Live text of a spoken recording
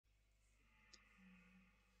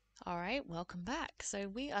Alright, welcome back. So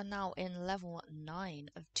we are now in level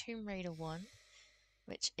 9 of Tomb Raider 1,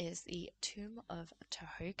 which is the Tomb of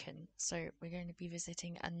Tihocan. So we're going to be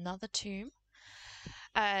visiting another tomb.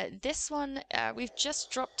 This one, we've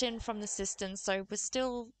just dropped in from the System, so we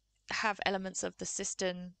still have elements of the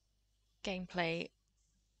System gameplay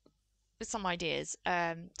with some ideas.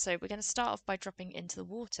 So we're going to start off by dropping into the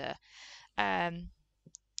water. Alright,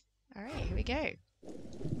 here we go.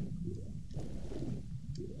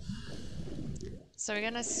 So we're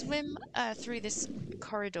going to swim through this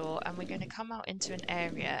corridor and we're going to come out into an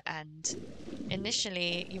area, and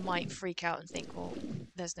initially you might freak out and think, well,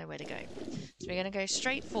 there's nowhere to go. So we're going to go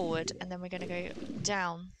straight forward and then we're going to go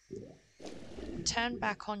down, turn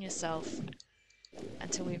back on yourself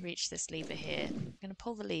until we reach this lever here. I'm going to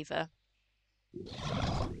pull the lever,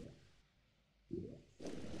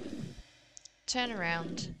 turn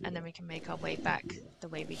around, and then we can make our way back the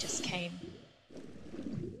way we just came.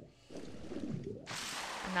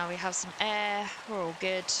 Now we have some air, we're all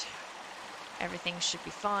good, everything should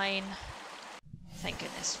be fine. Thank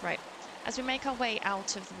goodness. Right, as we make our way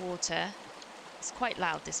out of the water, it's quite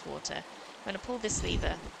loud, this water, I'm going to pull this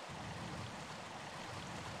lever.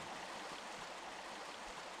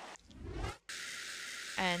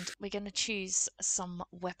 And we're going to choose some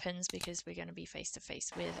weapons because we're going to be face to face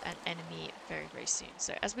with an enemy very, very soon.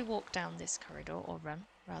 So as we walk down this corridor, or run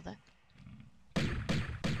rather,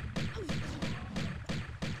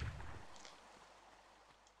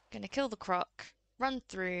 going to kill the croc, run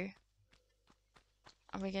through,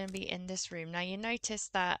 and we're going to be in this room. Now you notice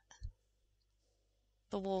that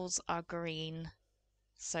the walls are green,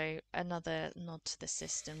 so another nod to the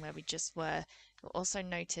System where we just were. You'll also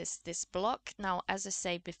notice this block. Now, as I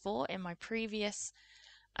say before in my previous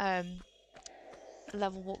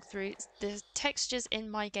level walkthrough, the textures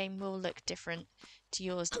in my game will look different to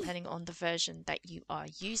yours depending on the version that you are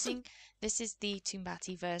using. This is the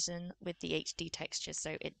Tombati version with the HD texture,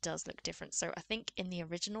 so it does look different. So I think in the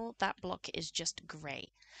original that block is just grey.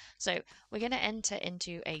 So we're going to enter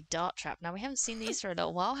into a dart trap. Now we haven't seen these for a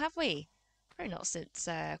little while, have we? Probably not since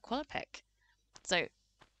Qualipec. So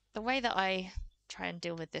the way that I try and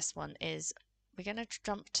deal with this one is we're going to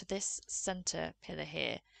jump to this center pillar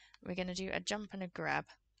here. We're going to do a jump and a grab.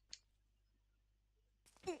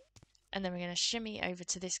 And then we're going to shimmy over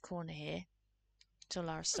to this corner here till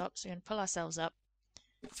Lara stops. We're going to pull ourselves up.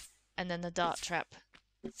 And then the dart trap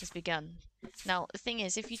has begun. Now, the thing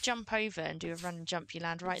is, if you jump over and do a run and jump, you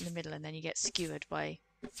land right in the middle and then you get skewered by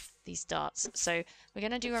these darts. So we're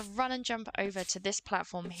going to do a run and jump over to this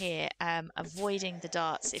platform here, avoiding the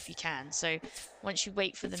darts if you can. So once you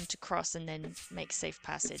wait for them to cross and then make safe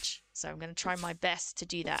passage. So I'm going to try my best to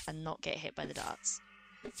do that and not get hit by the darts.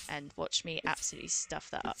 And watch me absolutely stuff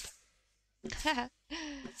that up.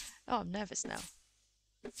 Oh, I'm nervous now.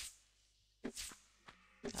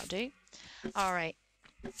 That'll do. Alright.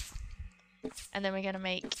 And then we're going to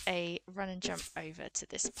make a run and jump over to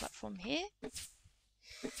this platform here.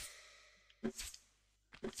 We're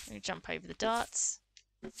going to jump over the darts.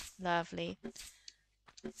 Lovely.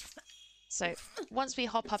 So once we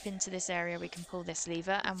hop up into this area, we can pull this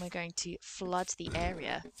lever and we're going to flood the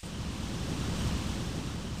area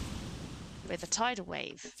with a tidal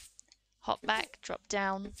wave. Hop back, drop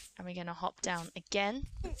down, and we're going to hop down again.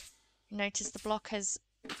 Notice the block has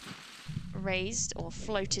raised or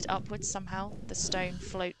floated upwards somehow. The stone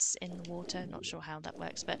floats in the water. Not sure how that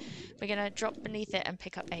works, but we're going to drop beneath it and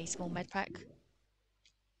pick up a small med pack,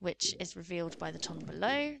 which is revealed by the tunnel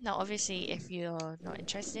below. Now, obviously, if you're not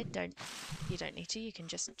interested, you don't need to. You can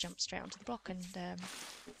just jump straight onto the block and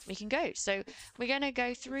we can go. So we're going to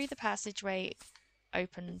go through the passageway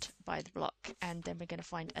opened by the block, and then we're going to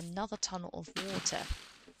find another tunnel of water.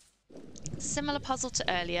 Similar puzzle to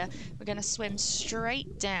earlier. We're going to swim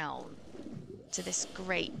straight down to this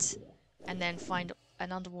grate and then find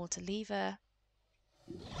an underwater lever.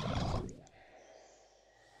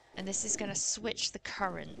 And this is going to switch the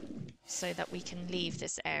current so that we can leave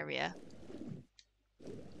this area.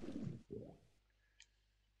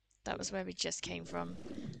 That was where we just came from.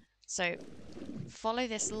 So follow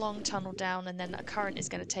this long tunnel down and then a current is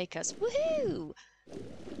going to take us. Woohoo!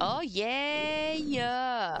 Oh yeah,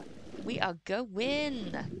 yeah! We are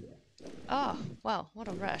going! Oh, wow, what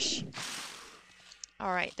a rush.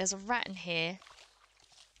 Alright, there's a rat in here.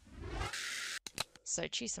 So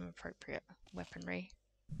choose some appropriate weaponry.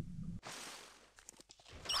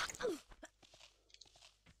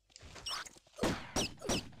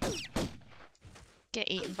 Get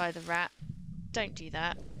eaten by the rat. Don't do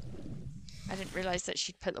that. I didn't realise that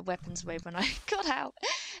she'd put the weapons away when I got out.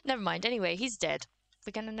 Never mind. Anyway, he's dead.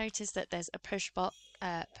 We're going to notice that there's a push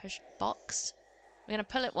box We're going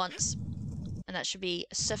to pull it once, and that should be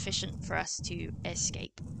sufficient for us to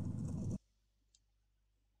escape.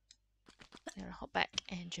 I'm going to hop back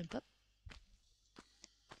and jump up.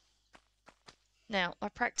 Now, our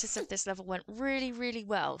practice of this level went really, really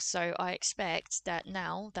well, so I expect that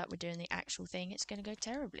now that we're doing the actual thing, it's going to go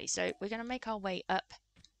terribly. So we're going to make our way up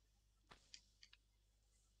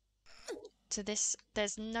to this.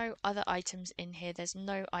 There's no other items in here. There's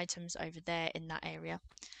no items over there in that area.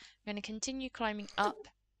 I'm going to continue climbing up.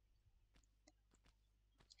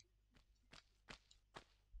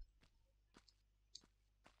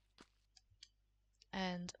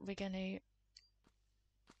 And we're going to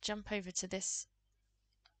jump over to this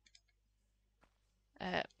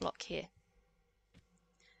block here.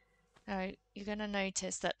 Now, you're going to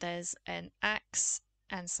notice that there's an axe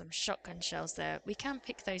and some shotgun shells there. We can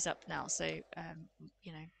pick those up now, so,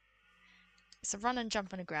 you know, it's a run and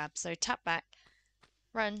jump and a grab. So tap back,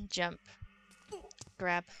 run, jump,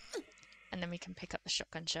 grab, and then we can pick up the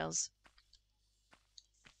shotgun shells.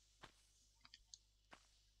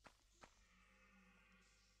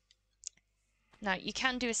 Now, you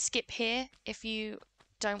can do a skip here if you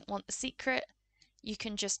don't want the secret. You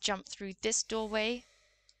can just jump through this doorway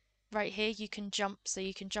right here. You can jump, so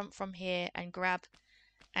you can jump from here and grab,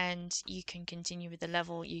 and you can continue with the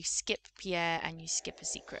level. You skip Pierre and you skip a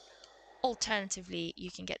secret. Alternatively,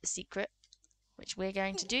 you can get the secret, which we're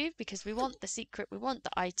going to do because we want the secret, we want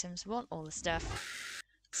the items, we want all the stuff.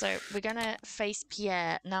 So we're going to face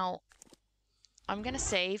Pierre. Now, I'm going to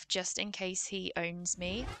save just in case he owns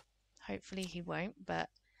me. Hopefully he won't, but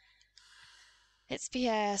it's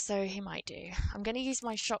Pierre, so he might do. I'm going to use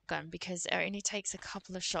my shotgun because it only takes a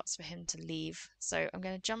couple of shots for him to leave. So I'm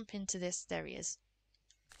going to jump into this. There he is.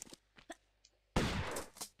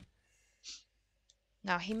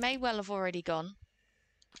 Now, he may well have already gone.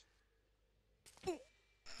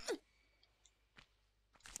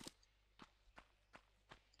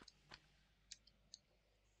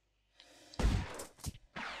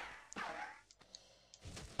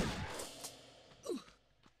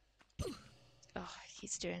 Oh,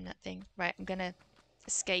 he's doing that thing. Right, I'm going to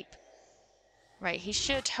escape. Right, he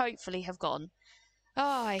should hopefully have gone.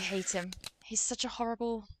 Oh, I hate him. He's such a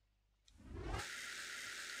horrible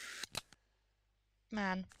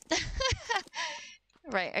man.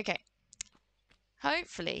 Right, okay.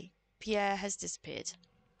 Hopefully, Pierre has disappeared.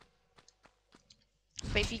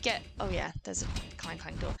 But if you get... Oh yeah, there's a clang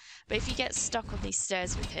door. But if you get stuck on these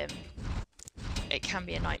stairs with him, it can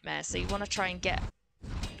be a nightmare. So you want to try and get,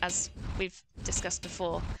 as we've discussed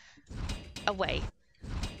before, away.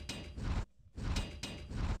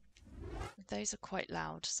 Those are quite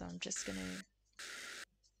loud, so I'm just going to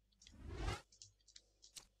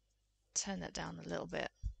turn that down a little bit.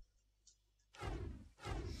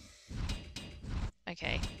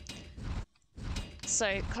 Okay.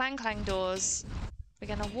 So, clang doors. We're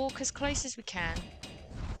going to walk as close as we can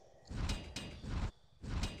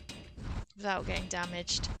without getting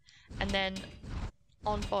damaged. And then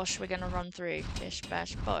on Bosch, we're going to run through. Bish,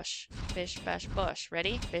 bash, Bosch. Bish, bash, Bosch.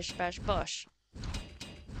 Ready? Bish, bash, Bosch.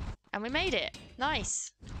 And we made it.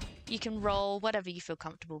 Nice. You can roll whatever you feel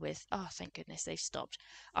comfortable with. Oh, thank goodness they've stopped.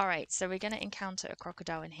 All right, so we're going to encounter a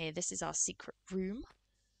crocodile in here. This is our secret room.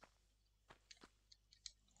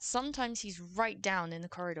 Sometimes he's right down in the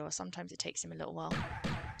corridor. Sometimes it takes him a little while.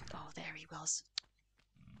 Oh, there he was.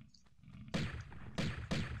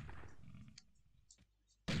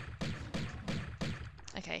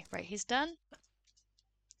 Okay, right, he's done.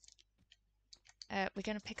 We're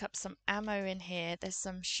going to pick up some ammo in here. There's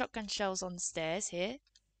some shotgun shells on the stairs here.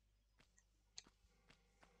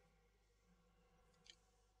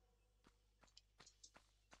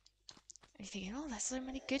 You're thinking, oh, there's so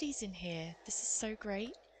many goodies in here. This is so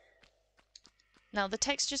great. Now, the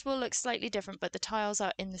textures will look slightly different, but the tiles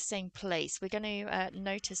are in the same place. We're going to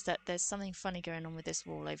notice that there's something funny going on with this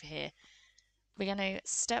wall over here. We're going to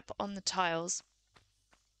step on the tiles.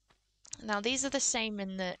 Now, these are the same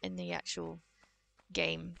in the actual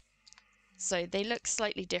game, so they look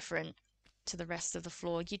slightly different to the rest of the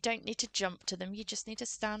floor. You don't need to jump to them, you just need to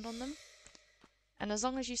stand on them. And as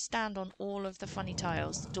long as you stand on all of the funny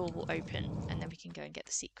tiles, the door will open, and then we can go and get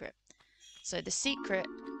the secret. So the secret,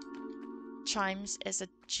 Chimes, is a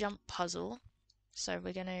jump puzzle. So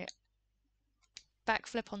we're going to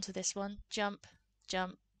backflip onto this one, jump,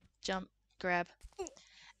 jump, jump, grab,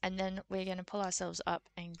 and then we're going to pull ourselves up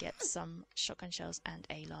and get some shotgun shells and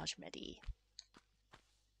a large medi.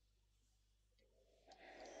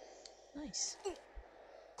 Nice.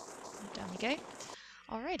 Down we go.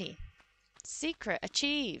 Alrighty. Secret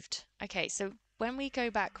achieved. Okay, so when we go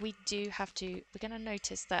back, we do have to... We're going to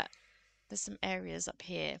notice that There's some areas up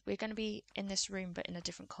here. We're going to be in this room, but in a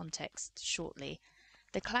different context shortly.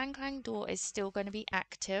 The clang clang door is still going to be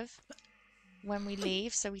active when we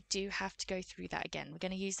leave, so we do have to go through that again. We're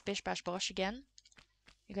going to use the bish bash bosh again.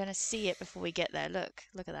 You're going to see it before we get there. Look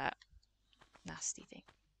at that. Nasty thing.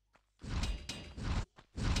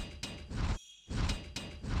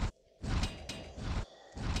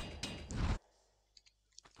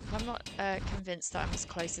 I'm not convinced that I'm as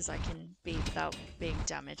close as I can be without being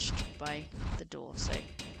damaged by the door, so...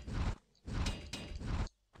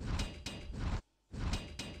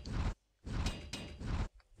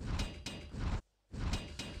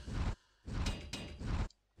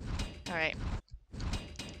 Alright.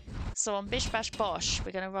 So on Bish Bash Bosh,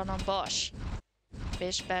 we're going to run on Bosh.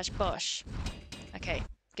 Bish Bash Bosh. Okay,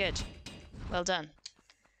 good. Well done.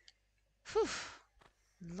 Whew.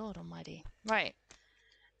 Lord almighty. Right.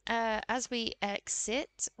 As we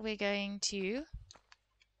exit, we're going to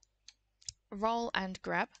roll and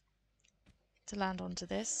grab to land onto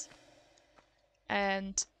this.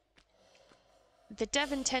 And the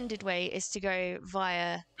dev intended way is to go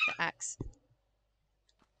via the axe.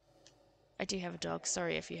 I do have a dog.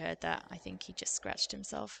 Sorry if you heard that. I think he just scratched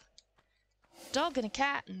himself. Dog and a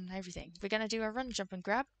cat and everything. We're going to do a run, jump and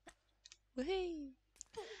grab. Woohoo!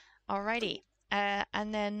 Alrighty.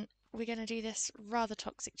 And then we're going to do this rather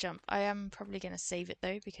toxic jump. I am probably going to save it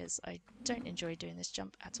though, because I don't enjoy doing this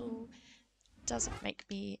jump at all. Doesn't make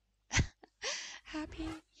me happy.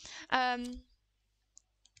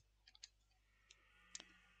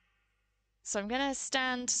 So I'm going to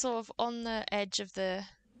stand sort of on the edge of the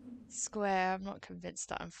square. I'm not convinced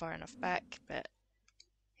that I'm far enough back, but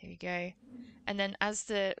here we go. And then as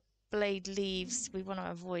the blade leaves, we want to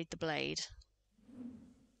avoid the blade.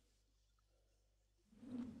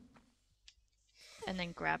 And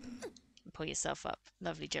then grab and pull yourself up.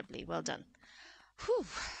 Lovely jubbly, well done. Whew.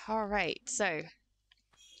 Alright, so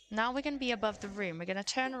now we're going to be above the room. We're going to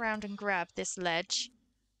turn around and grab this ledge.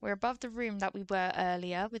 We're above the room that we were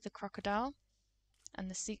earlier with the crocodile and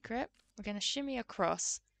the secret. We're going to shimmy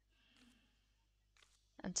across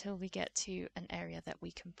until we get to an area that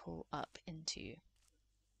we can pull up into.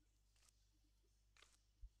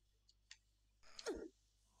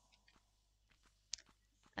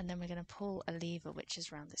 And then we're going to pull a lever which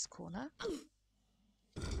is around this corner.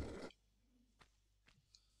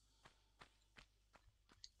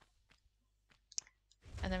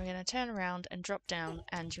 And then we're going to turn around and drop down,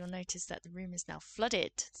 and you'll notice that the room is now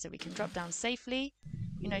flooded, so we can drop down safely.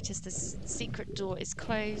 You notice the secret door is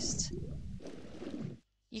closed.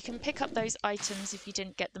 You can pick up those items if you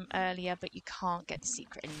didn't get them earlier, but you can't get the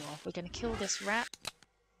secret anymore. We're going to kill this rat.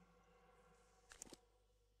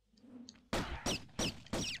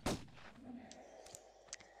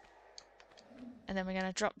 And then we're going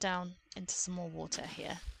to drop down into some more water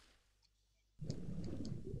here.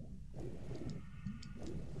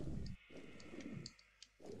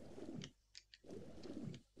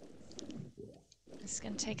 This is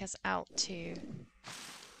going to take us out to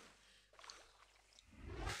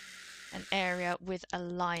an area with a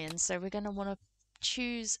lion. So we're going to want to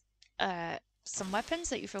choose some weapons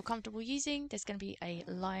that you feel comfortable using. There's going to be a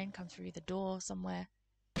lion come through the door somewhere.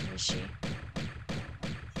 Where is she?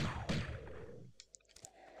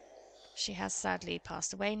 She has sadly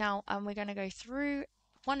passed away now, and we're going to go through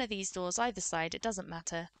one of these doors, either side, it doesn't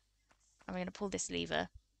matter. And we're going to pull this lever.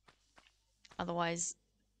 Otherwise,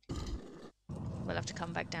 we'll have to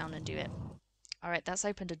come back down and do it. Alright, that's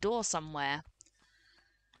opened a door somewhere.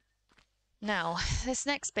 Now, this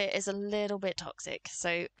next bit is a little bit toxic,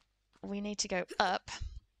 so we need to go up,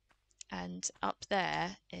 and up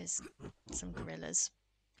there is some gorillas.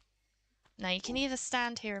 Now, you can either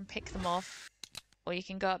stand here and pick them off, or you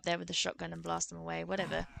can go up there with the shotgun and blast them away,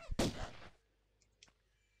 whatever.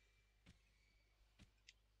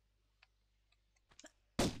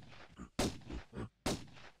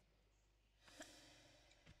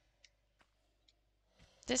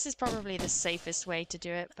 This is probably the safest way to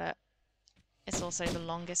do it, but it's also the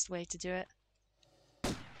longest way to do it.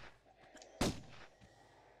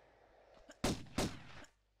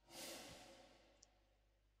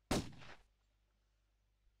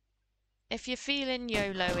 If you're feeling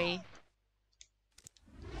YOLO-y,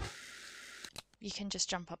 you can just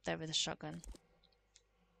jump up there with a shotgun.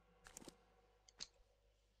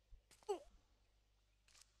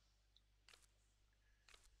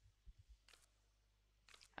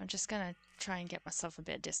 I'm just gonna try and get myself a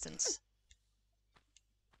bit of distance.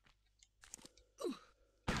 Oh,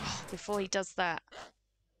 before he does that.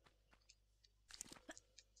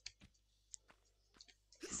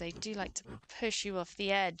 Because they do like to push you off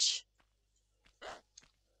the edge.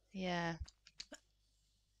 Yeah.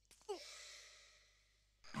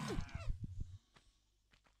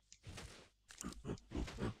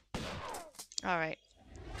 Alright.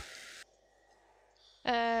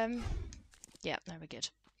 Yeah, no, we're good.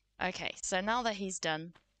 Okay, so now that he's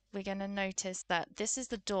done, we're going to notice that this is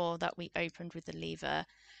the door that we opened with the lever,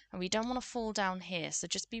 and we don't want to fall down here, so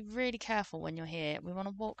just be really careful when you're here. We want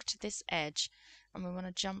to walk to this edge, and we want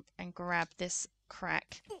to jump and grab this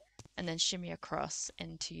crack, and then shimmy across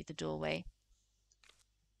into the doorway.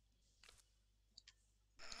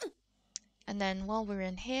 And then while we're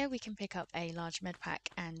in here, we can pick up a large med pack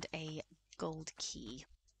and a gold key.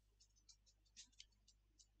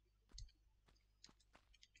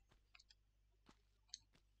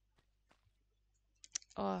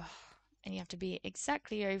 Oh, and you have to be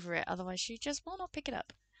exactly over it, otherwise you just will not pick it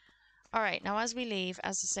up. Alright, now as we leave,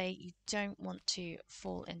 as I say, you don't want to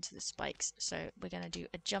fall into the spikes, so we're going to do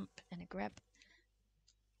a jump and a grab.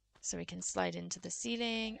 So we can slide into the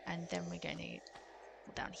ceiling, and then we're going to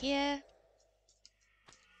fall down here.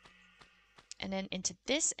 And then into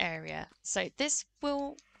this area. So this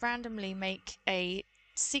will randomly make a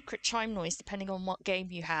secret chime noise depending on what game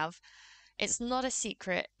you have. It's not a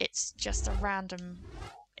secret, it's just a random...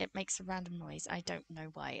 It makes a random noise. I don't know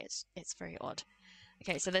why. It's very odd.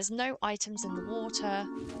 Okay, so there's no items in the water,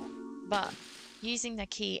 but using the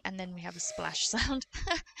key, and then we have a splash sound.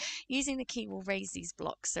 Using the key will raise these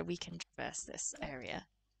blocks so we can traverse this area.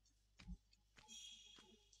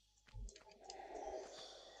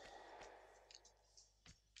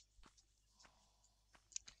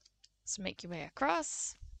 So make your way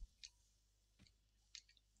across.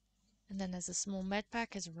 And then there's a small med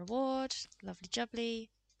pack as a reward. Lovely jubbly.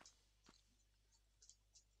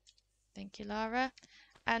 Thank you, Lara.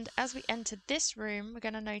 And as we enter this room, we're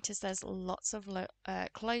going to notice there's lots of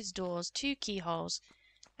closed doors, 2 keyholes,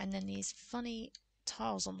 and then these funny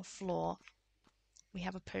tiles on the floor. We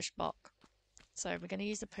have a push block. So we're going to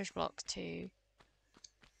use the push block to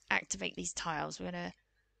activate these tiles. We're going to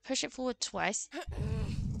push it forward twice.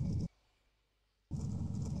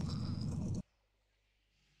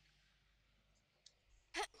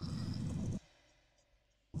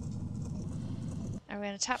 And we're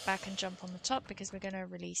going to tap back and jump on the top because we're going to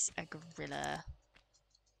release a gorilla.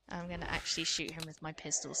 I'm going to actually shoot him with my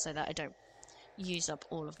pistol so that I don't use up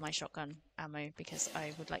all of my shotgun ammo, because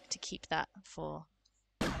I would like to keep that for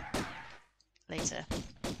later.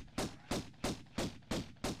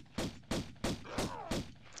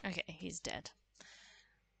 Okay, he's dead.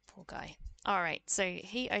 Poor guy. Alright, so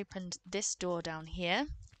he opened this door down here.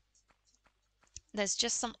 There's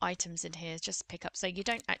just some items in here just to pick up, so you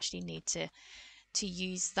don't actually need to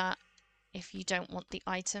use that if you don't want the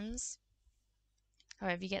items.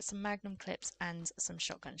 However, you get some magnum clips and some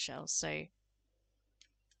shotgun shells, so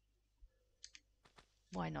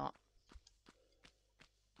why not?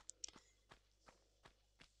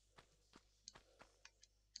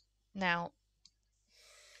 Now,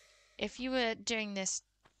 if you were doing this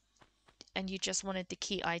and you just wanted the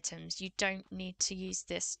key items, you don't need to use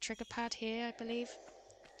this trigger pad here, I believe.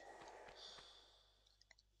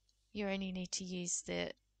 You only need to use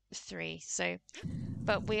the 3, so...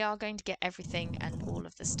 But we are going to get everything and all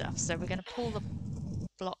of the stuff, so we're going to pull the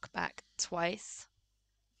block back twice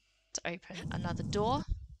to open another door.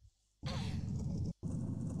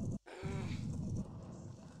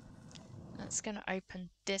 That's going to open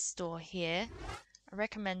this door here. I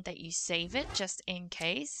recommend that you save it just in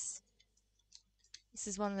case. This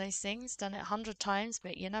is one of those things, done it 100 times,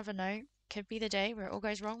 but you never know. Could be the day where it all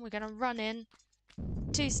goes wrong. We're going to run in,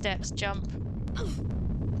 2 steps, jump.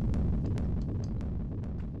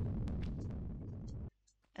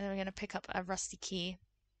 And then we're going to pick up a rusty key.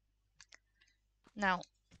 Now,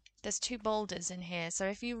 there's 2 boulders in here, so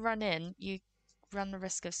if you run in, you run the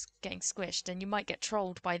risk of getting squished, and you might get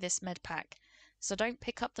trolled by this med pack. So don't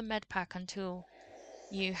pick up the med pack until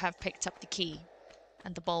you have picked up the key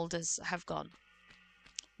and the boulders have gone.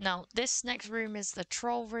 Now, this next room is the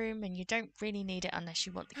troll room, and you don't really need it unless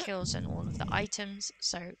you want the kills and all of the items,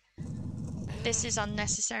 so this is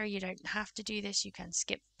unnecessary. You don't have to do this. You can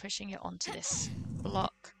skip pushing it onto this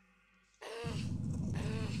block,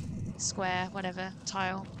 square, whatever,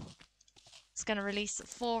 tile. It's going to release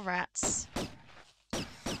 4 rats.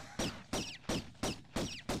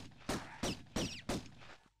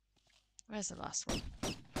 Where's the last one?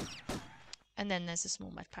 And then there's a small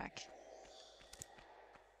med pack.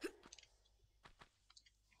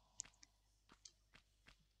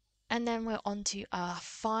 And then we're on to our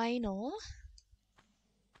final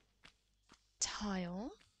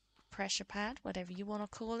tile, pressure pad, whatever you want to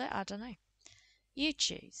call it, I don't know. You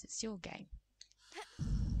choose, it's your game.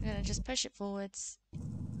 I'm going to just push it forwards.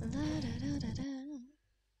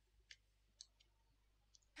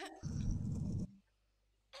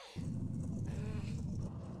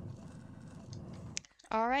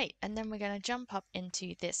 Alright, and then we're going to jump up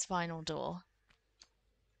into this final door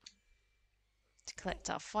to collect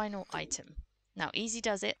our final item. Now, easy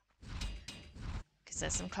does it, because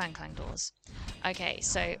there's some clang clang doors. Okay,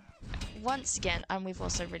 so once again, and we've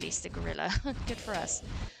also released the gorilla. Good for us.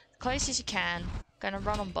 Close as you can. Gonna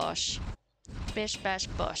run on Bosch. Bish bash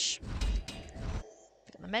Bosch.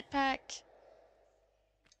 Pick up the med pack.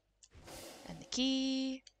 And the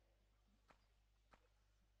key.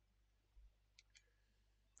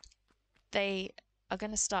 They are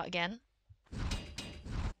gonna start again.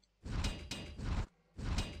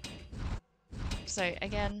 So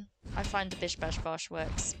again, I find the bish bash Bosch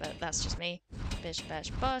works, but that's just me. Bish bash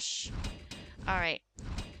Bosch. Alright.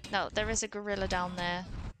 Now, there is a gorilla down there.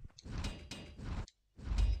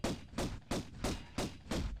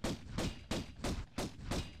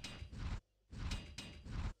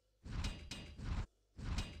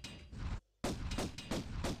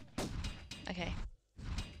 Okay.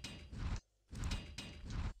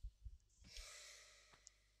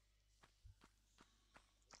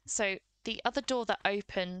 So the other door that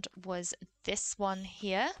opened was this one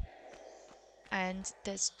here. And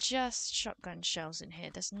there's just shotgun shells in here.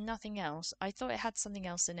 There's nothing else. I thought it had something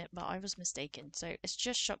else in it, but I was mistaken. So it's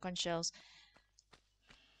just shotgun shells.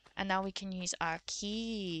 And now we can use our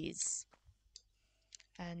keys.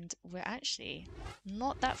 And we're actually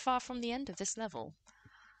not that far from the end of this level.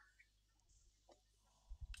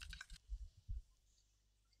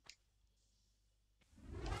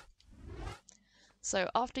 So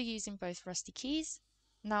after using both rusty keys,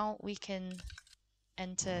 now we can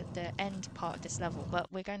enter the end part of this level, but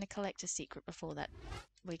we're going to collect a secret before that.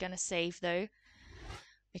 We're going to save though,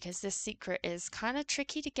 because this secret is kind of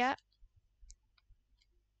tricky to get,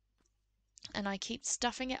 and I keep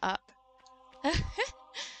stuffing it up.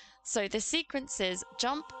 So the sequence is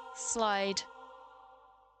jump, slide,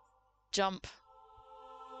 jump,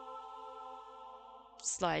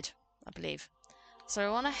 slide, I believe. So I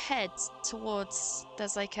want to head towards,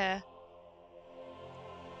 there's like a,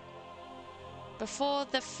 before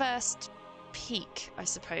the first peak, I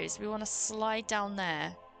suppose, we want to slide down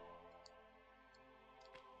there.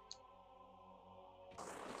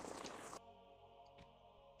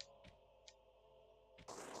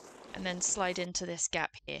 And then slide into this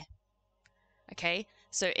gap here. Okay,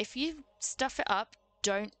 so if you stuff it up,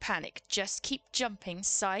 don't panic. Just keep jumping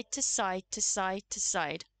side to side to side to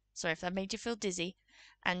side. Sorry if that made you feel dizzy.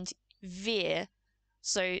 And veer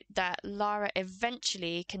so that Lara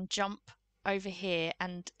eventually can jump over here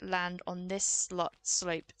and land on this slope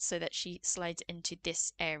so that she slides into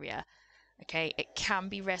this area. Okay, it can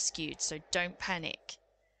be rescued, so don't panic.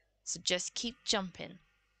 So just keep jumping.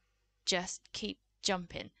 Just keep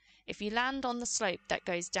jumping. If you land on the slope that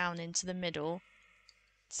goes down into the middle,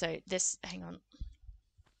 so this, hang on.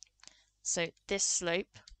 So this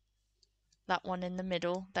slope, that one in the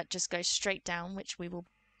middle, that just goes straight down, which we will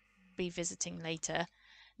be visiting later,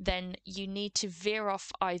 then you need to veer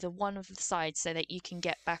off either one of the sides so that you can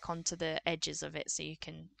get back onto the edges of it so you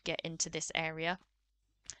can get into this area.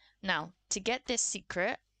 Now, to get this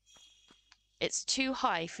secret, it's too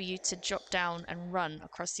high for you to drop down and run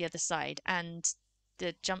across the other side, and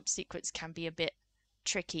the jump sequence can be a bit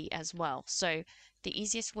tricky as well. So the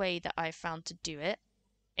easiest way that I've found to do it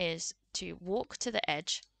is to walk to the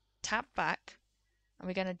edge, tap back, and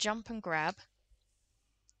we're going to jump and grab.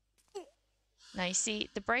 Now you see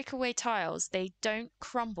the breakaway tiles, they don't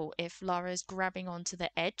crumble if Lara's grabbing onto the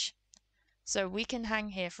edge. So we can hang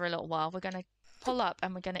here for a little while. We're going to pull up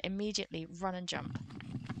and we're going to immediately run and jump.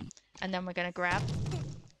 And then we're going to grab,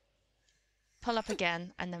 pull up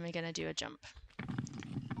again, and then we're going to do a jump.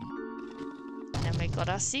 And then we got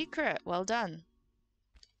our secret. Well done.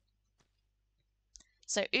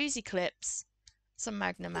 So Uzi clips, some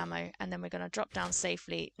magnum ammo, and then we're going to drop down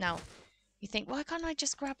safely. Now, you think, why can't I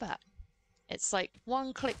just grab that? It's like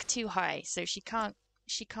one click too high, so she can't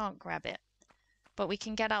grab it. But we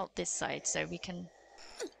can get out this side, so we can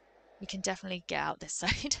definitely get out this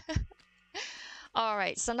side.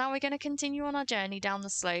 Alright, so now we're going to continue on our journey down the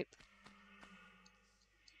slope.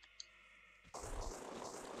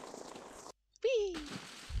 Whee!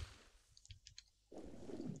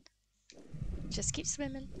 Just keep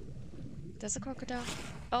swimming. There's a crocodile.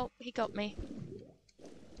 Oh, he got me.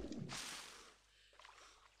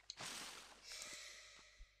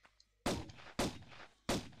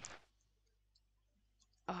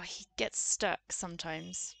 Oh, he gets stuck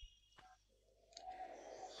sometimes.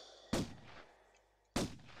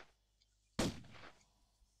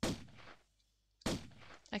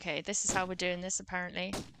 Okay, this is how we're doing this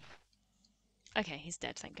apparently. Okay, he's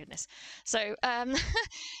dead, thank goodness. So,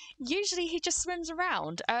 usually he just swims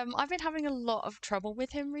around. I've been having a lot of trouble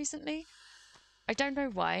with him recently. I don't know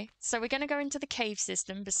why. So we're going to go into the cave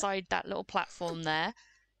system beside that little platform there.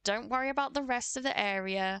 Don't worry about the rest of the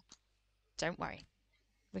area. Don't worry.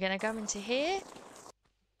 We're going to go into here.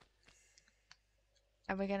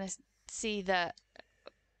 And we're going to see that,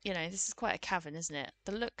 you know, this is quite a cavern, isn't it?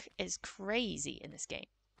 The look is crazy in this game.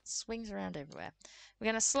 It swings around everywhere. We're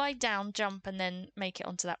going to slide down, jump, and then make it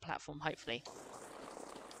onto that platform, hopefully.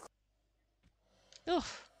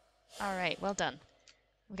 Oof. Alright, well done.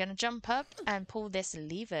 We're going to jump up and pull this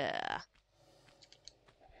lever.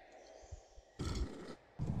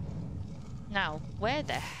 Now, where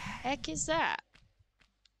the heck is that?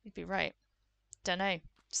 You'd be right. Don't know.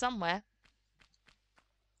 Somewhere.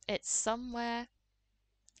 It's somewhere.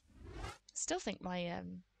 Still think my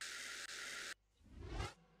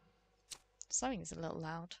sewing is a little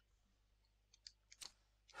loud.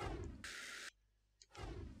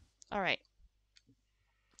 Alright.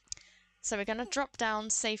 So we're going to drop down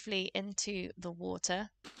safely into the water.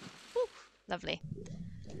 Woo, lovely.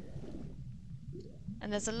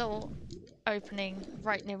 And there's a little opening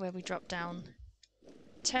right near where we drop down.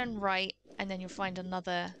 Turn right and then you'll find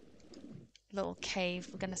another little cave.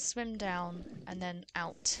 We're going to swim down and then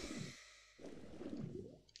out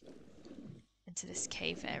into this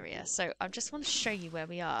cave area. So I just want to show you where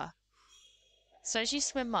we are. So as you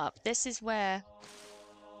swim up, this is where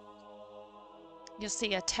you'll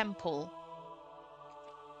see a temple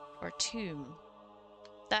or a tomb.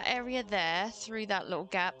 That area there, through that little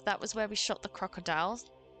gap, that was where we shot the crocodiles.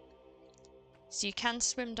 So you can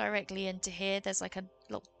swim directly into here. There's like a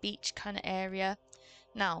little beach kind of area.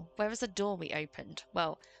 Now, where was the door we opened?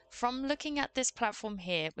 Well, from looking at this platform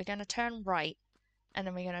here, we're going to turn right and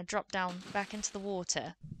then we're going to drop down back into the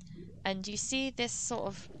water. And you see this sort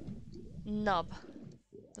of nub.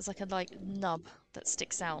 There's like a nub that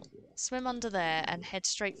sticks out. Swim under there and head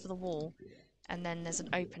straight for the wall. And then there's an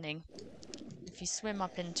opening. If you swim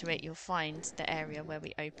up into it, you'll find the area where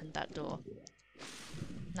we opened that door.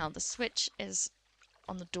 Now, the switch is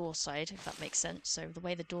on the door side, if that makes sense. So the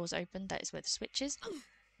way the door's open, that is where the switch is.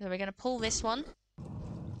 So we're going to pull this one.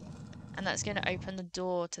 And that's going to open the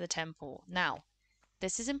door to the temple. Now,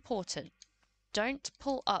 this is important. Don't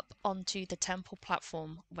pull up onto the temple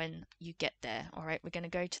platform when you get there. Alright, we're going to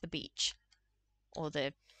go to the beach. Or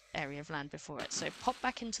the area of land before it. So pop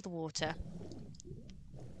back into the water.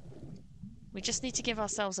 We just need to give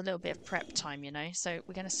ourselves a little bit of prep time, you know. So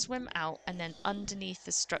we're going to swim out and then underneath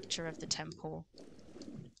the structure of the temple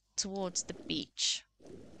towards the beach,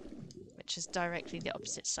 which is directly the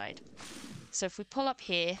opposite side. So if we pull up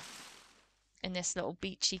here in this little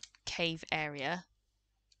beachy cave area,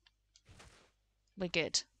 we're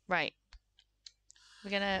good. Right.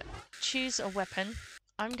 We're going to choose a weapon.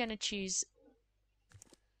 I'm going to choose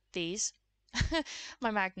these,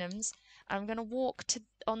 my magnums. I'm going to walk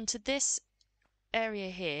onto this area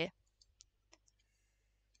here.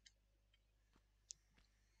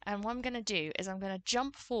 And what I'm going to do is I'm going to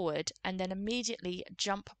jump forward and then immediately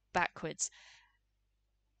jump backwards.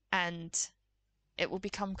 And it will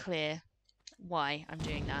become clear why I'm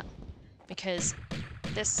doing that. Because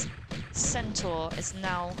this centaur is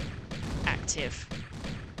now active.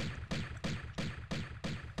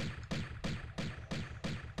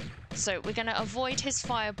 So we're going to avoid his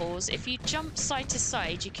fireballs. If you jump side to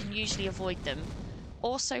side, you can usually avoid them.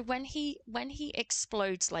 Also, when he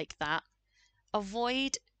explodes like that,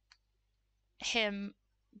 avoid him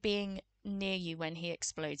being near you when he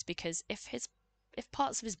explodes, because if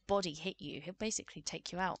parts of his body hit you, he'll basically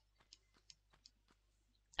take you out.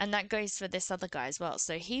 And that goes for this other guy as well.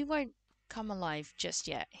 So he won't come alive just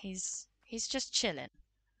yet. He's just chilling.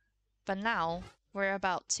 But now we're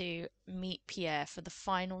about to meet Pierre for the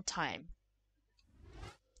final time.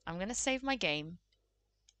 I'm going to save my game.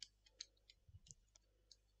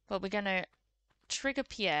 But we're going to trigger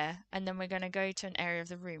Pierre, and then we're going to go to an area of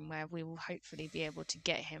the room where we will hopefully be able to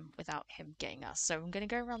get him without him getting us. So I'm going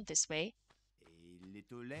to go around this way. A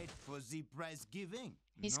little late for the prize giving.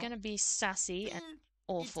 He's going to be sassy and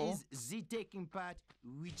awful. It is the taking part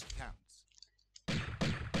which counts.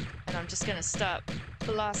 And I'm just going to start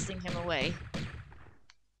blasting him away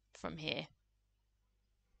from here.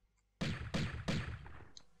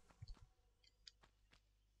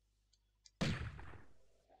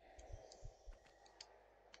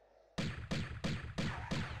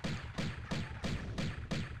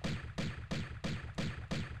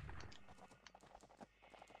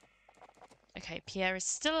 Okay, Pierre is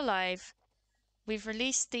still alive. We've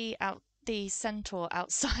released the centaur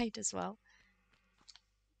outside as well.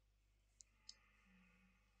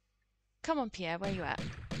 Come on, Pierre, where you at?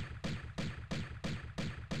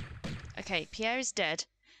 Okay, Pierre is dead.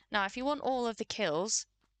 Now, if you want all of the kills,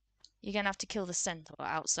 you're going to have to kill the centaur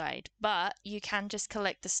outside. But you can just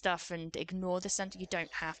collect the stuff and ignore the centaur. You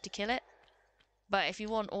don't have to kill it. But if you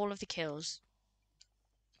want all of the kills...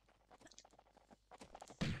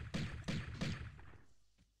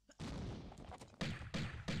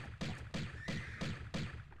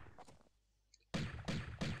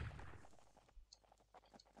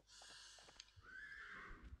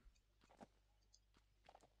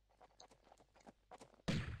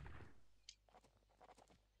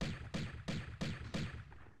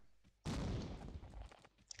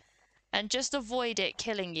 And just avoid it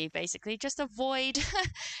killing you, basically. Just avoid...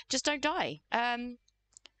 just don't die.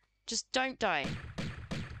 Just don't die.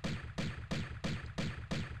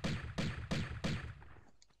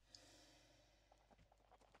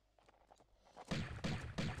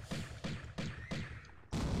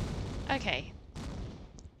 Okay.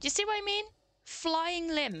 Do you see what I mean?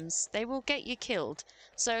 Flying limbs. They will get you killed.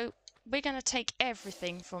 So we're going to take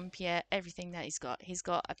everything from Pierre, everything that he's got. He's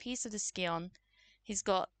got a piece of the Skion. He's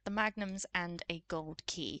got the magnums and a gold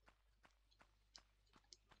key.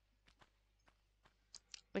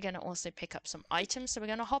 We're going to also pick up some items. So we're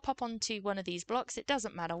going to hop up onto one of these blocks. It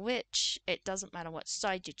doesn't matter which. It doesn't matter what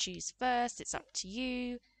side you choose first. It's up to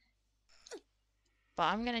you. But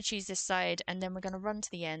I'm going to choose this side, and then we're going to run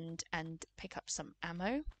to the end and pick up some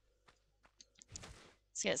ammo.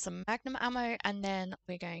 Let's get some magnum ammo, and then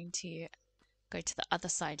we're going to go to the other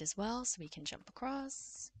side as well so we can jump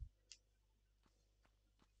across.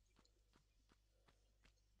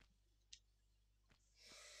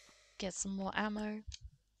 Get some more ammo.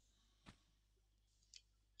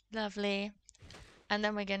 Lovely. And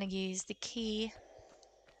then we're going to use the key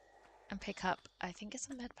and pick up, I think it's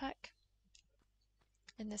a med pack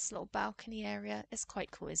in this little balcony area. It's quite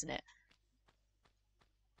cool, isn't it?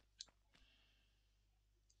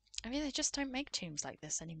 I mean, they just don't make tombs like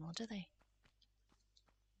this anymore, do they?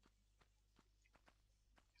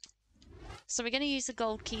 So we're going to use the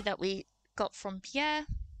gold key that we got from Pierre.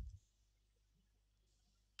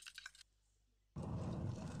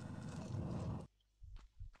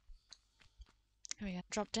 We're going to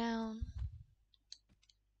drop down.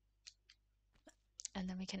 And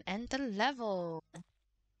then we can end the level.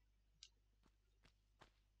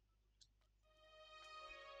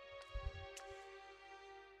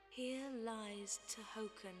 Here lies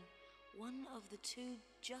Tihocan, one of the two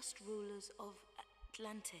just rulers of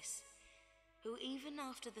Atlantis, who even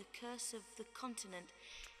after the curse of the continent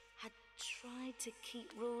had tried to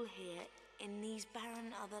keep rule here in these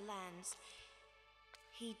barren other lands.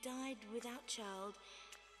 He died without child,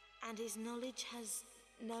 and his knowledge has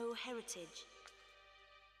no heritage.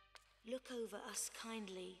 Look over us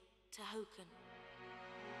kindly, Tihocan.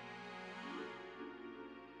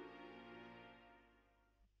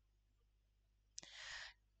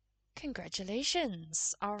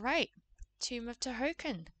 Congratulations. All right. Tomb of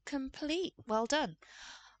Tihocan complete. Well done.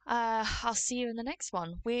 I'll see you in the next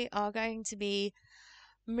one. We are going to be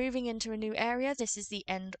moving into a new area. This is the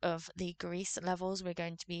end of the Greece levels. We're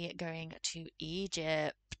going to be going to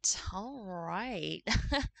Egypt. All right.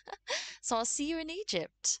 So I'll see you in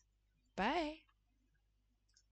Egypt. Bye.